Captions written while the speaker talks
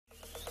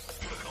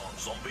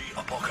Zombie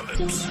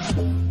apocalypse.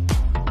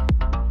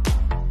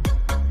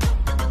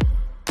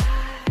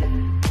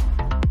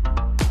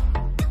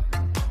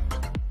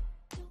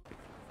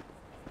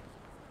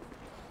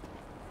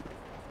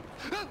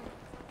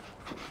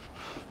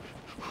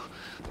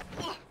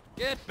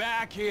 Get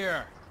back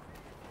here!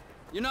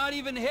 You're not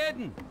even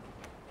hidden!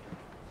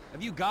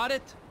 Have you got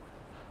it?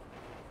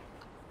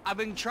 I've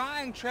been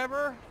trying,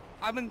 Trevor.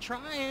 I've been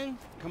trying.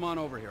 Come on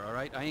over here, all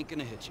right? I ain't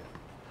gonna hit you.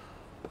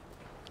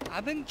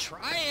 I've been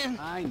trying.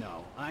 I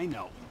know, I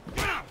know.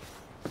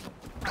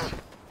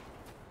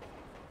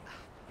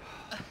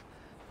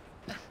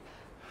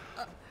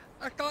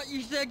 I thought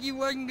you said you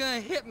wasn't gonna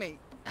hit me.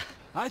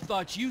 I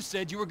thought you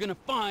said you were gonna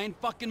find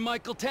fucking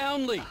Michael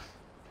Townley.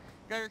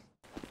 There.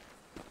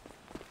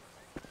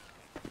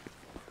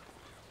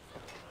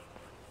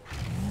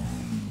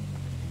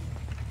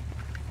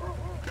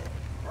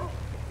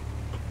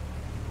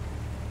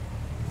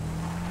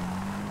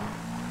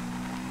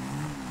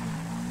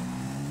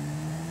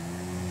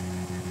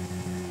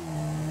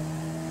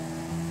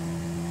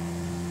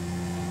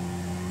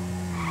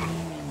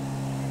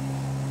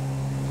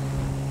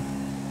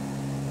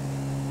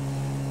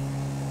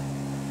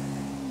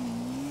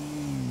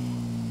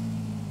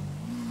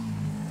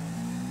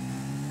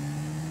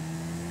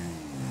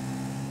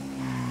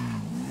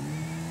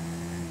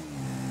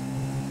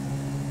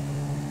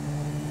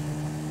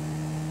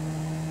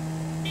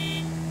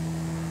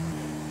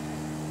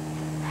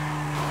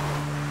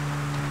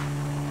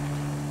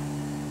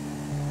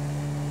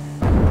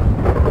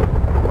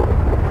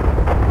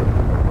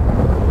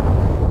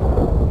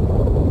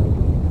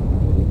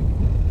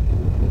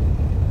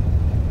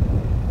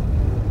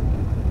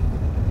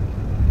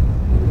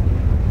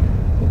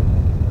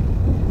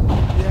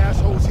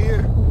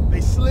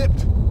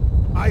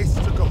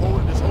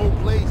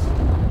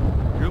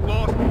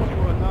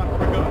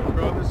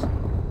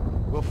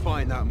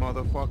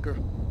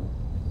 Motherfucker.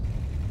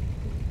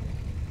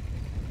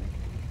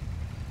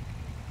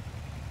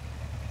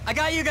 I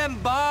got you them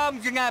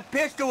bombs and that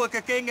pistol with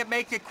the thing that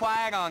makes it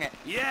quiet on it.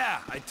 Yeah,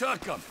 I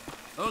took them.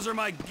 Those are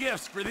my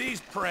gifts for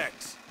these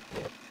pricks.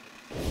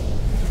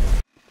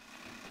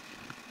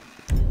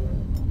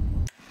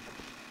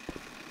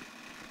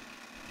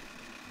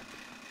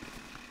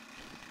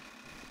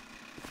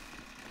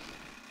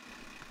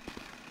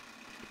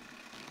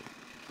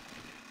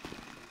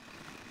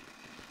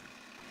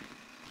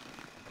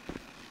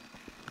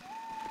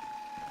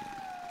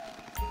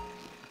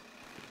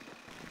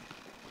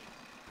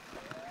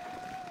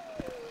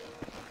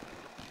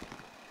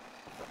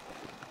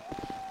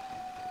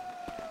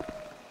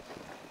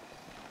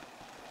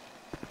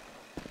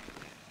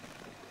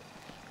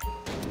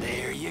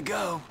 There you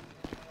go.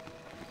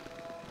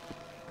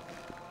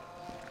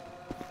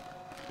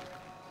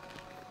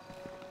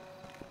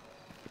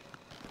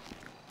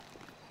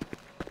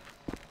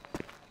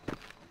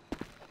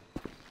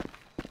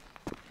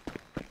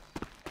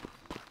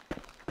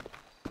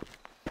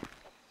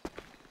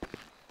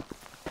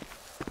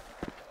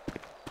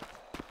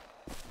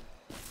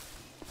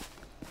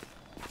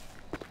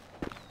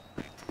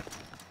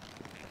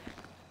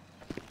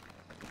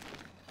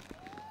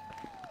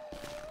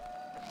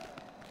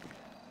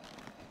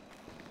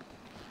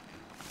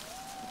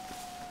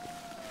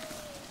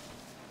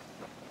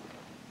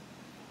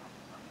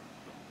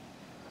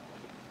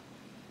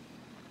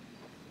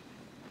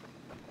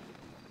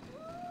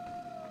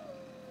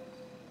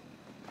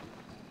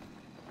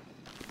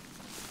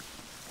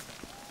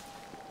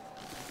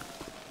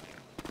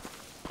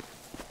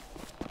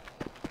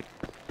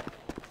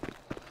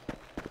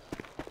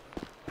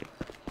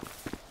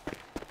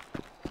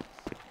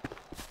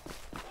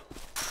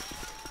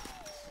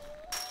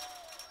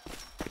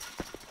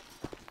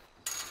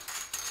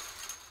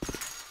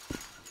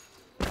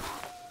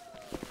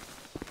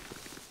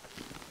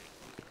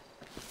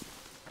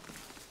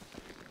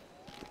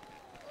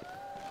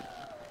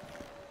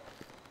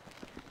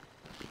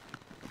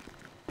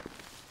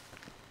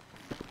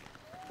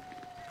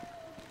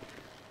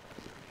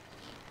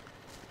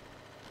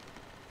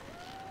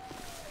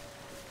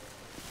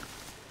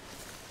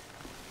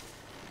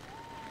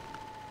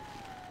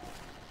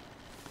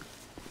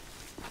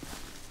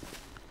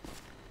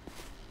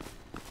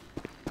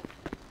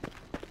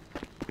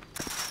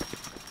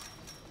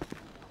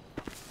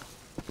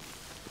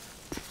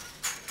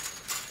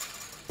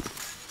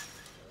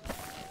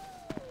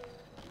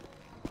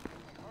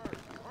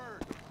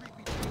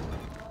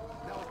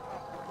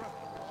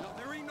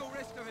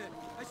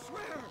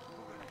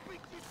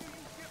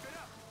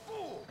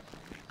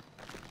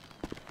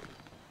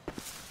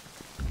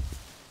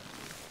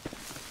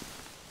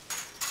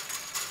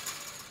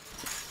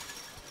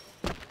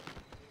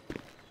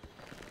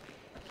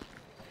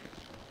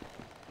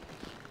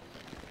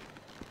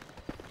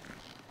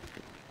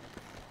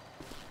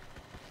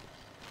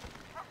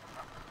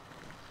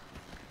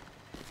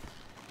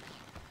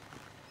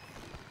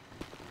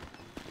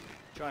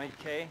 Johnny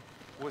K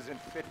wasn't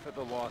fit for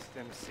the Lost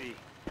MC.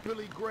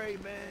 Billy Gray,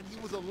 man, he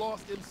was a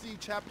Lost MC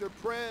chapter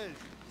prez.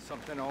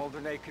 Something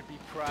Alderney could be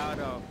proud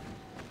of.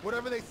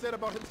 Whatever they said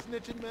about him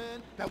snitching,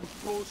 man, that was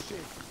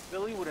bullshit.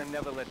 Billy would have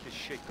never let this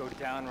shit go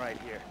down right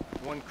here.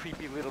 One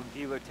creepy little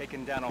dealer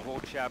taking down a whole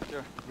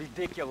chapter.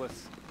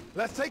 Ridiculous.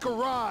 Let's take a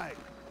ride.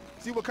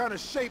 See what kind of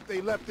shape they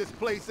left this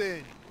place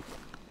in.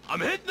 I'm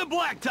hitting the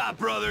blacktop,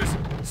 brothers.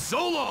 So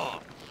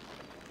long.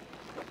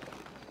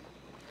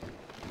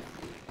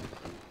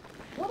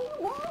 What do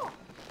you want?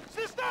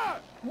 Sister!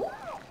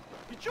 What?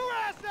 Get your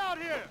ass out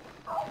here!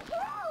 Oh,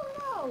 hell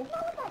no!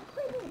 Not with that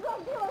creepy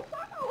drug dealer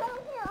psycho around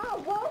here, I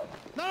won't!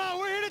 No,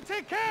 we're here to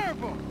take care of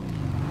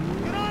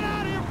him! Get on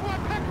out of here before my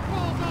pecker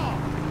falls off!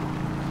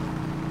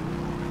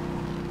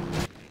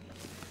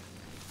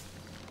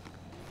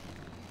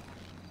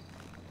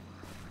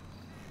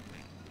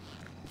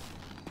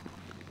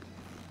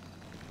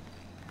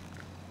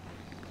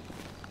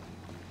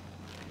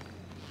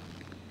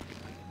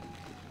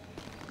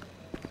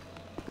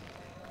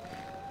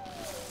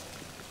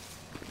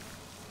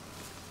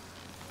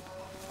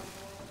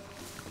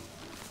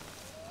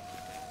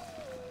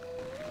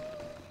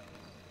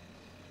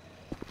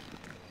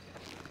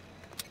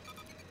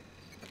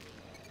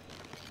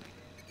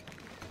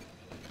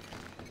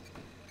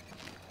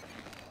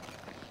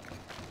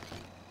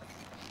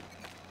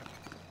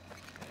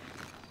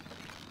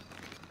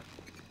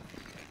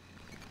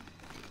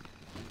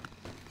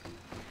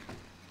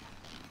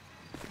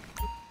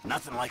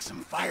 Nothing like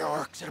some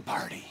fireworks at a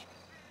party.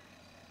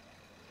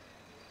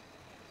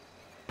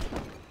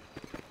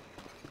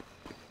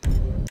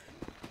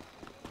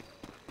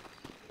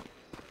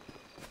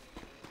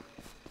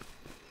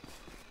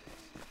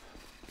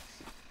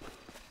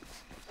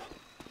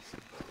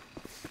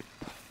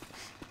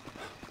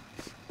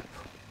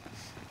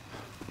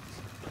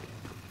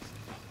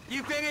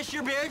 You finished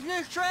your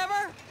business,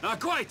 Trevor? Not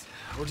quite.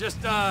 We're just,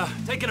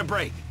 taking a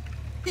break.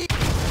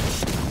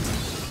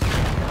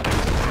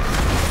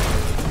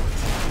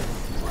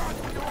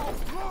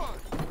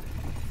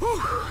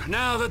 Whew.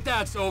 Now that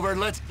that's over,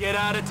 let's get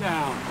out of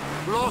town.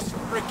 Los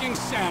freaking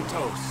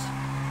Santos.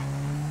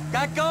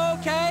 That go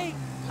okay?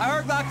 I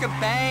heard lots of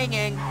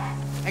banging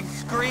and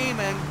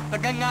screaming,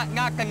 but then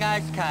not the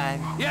nice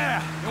kind.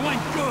 Yeah, it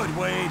went good,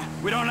 Wade.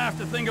 We don't have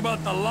to think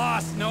about the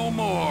loss no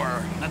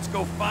more. Let's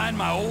go find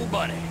my old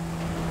buddy.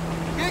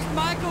 This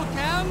Michael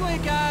Townley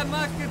guy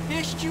must have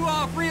pissed you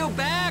off real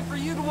bad for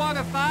you to want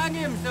to find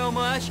him so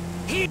much.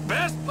 He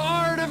best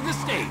part of the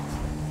state.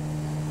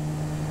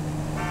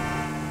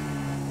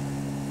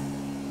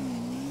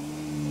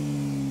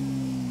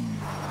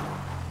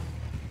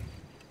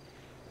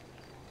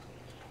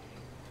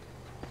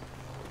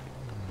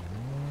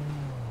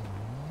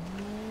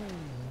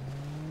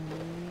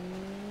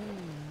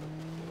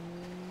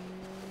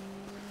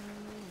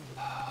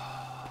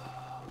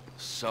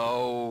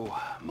 So,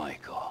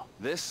 Michael,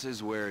 this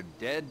is where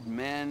dead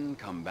men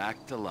come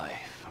back to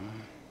life,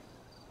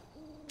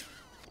 huh?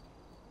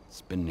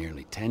 It's been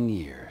nearly 10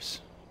 years.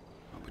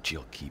 Oh, but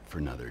you'll keep for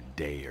another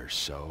day or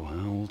so,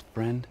 huh, old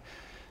friend?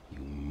 You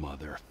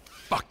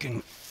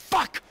motherfucking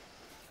fuck!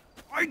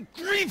 I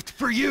grieved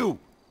for you!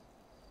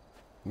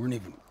 You weren't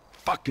even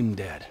fucking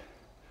dead.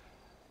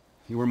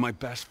 You were my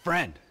best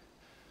friend.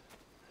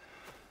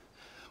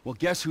 Well,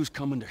 guess who's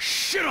coming to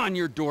shit on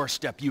your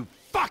doorstep, you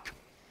fuck!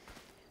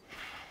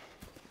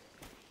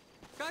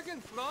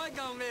 Cousin Floyd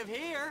don't live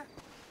here.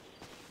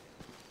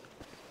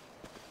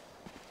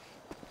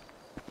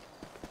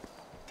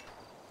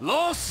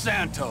 Los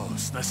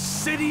Santos, the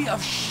city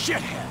of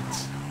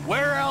shitheads.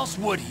 Where else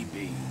would he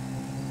be?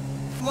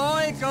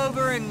 Floyd's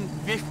over in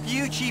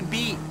Vespucci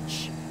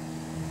Beach.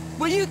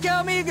 Will you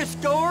tell me the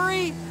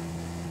story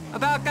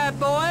about that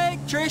boy,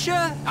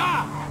 Trisha?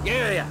 Ah,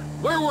 yeah.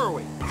 Where were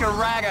we? It's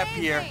right up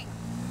here.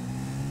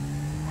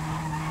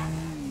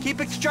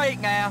 Keep it straight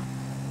now.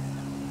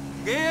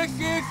 This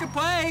is the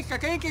place. I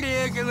think it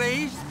is, at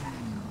least.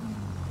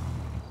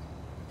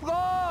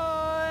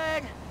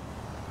 Floyd!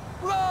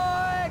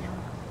 Floyd!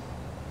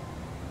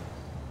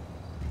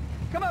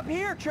 Come up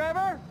here,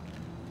 Trevor.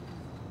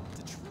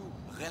 The true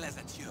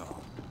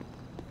réalisateur.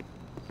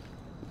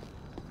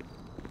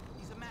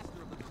 He's a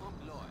master of the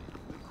trompe-l'oeil,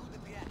 le coup de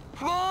pied.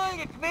 Floyd,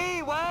 it's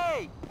me,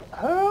 Wade.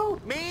 Who?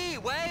 Me,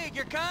 Wade,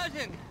 your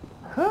cousin.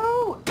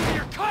 Who?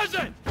 Your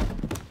cousin!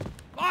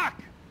 Fuck!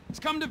 He's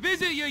come to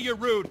visit you, you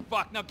rude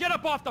fuck. Now get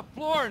up off the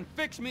floor and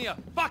fix me a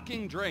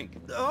fucking drink.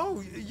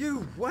 Oh,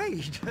 you,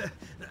 Wade.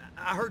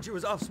 I heard you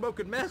was off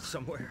smoking meth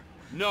somewhere.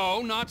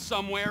 No, not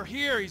somewhere.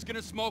 Here. He's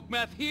gonna smoke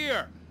meth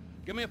here.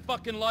 Give me a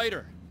fucking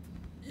lighter.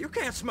 You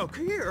can't smoke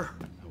here.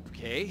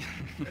 Okay.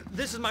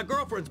 This is my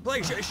girlfriend's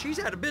place. She's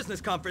at a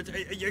business conference.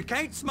 You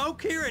can't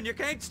smoke here and you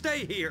can't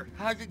stay here.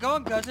 How's it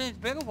going, cousin? It's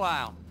been a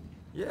while.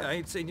 Yeah, I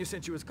ain't seen you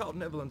since you was caught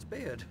in Evelyn's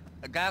bed.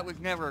 That was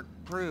never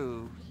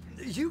proved.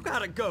 You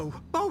gotta go,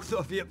 both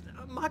of you.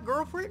 My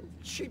girlfriend,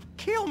 she'd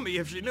kill me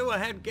if she knew I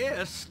had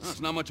guests. Well,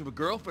 it's not much of a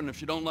girlfriend if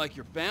you don't like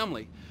your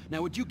family.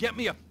 Now, would you get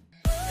me a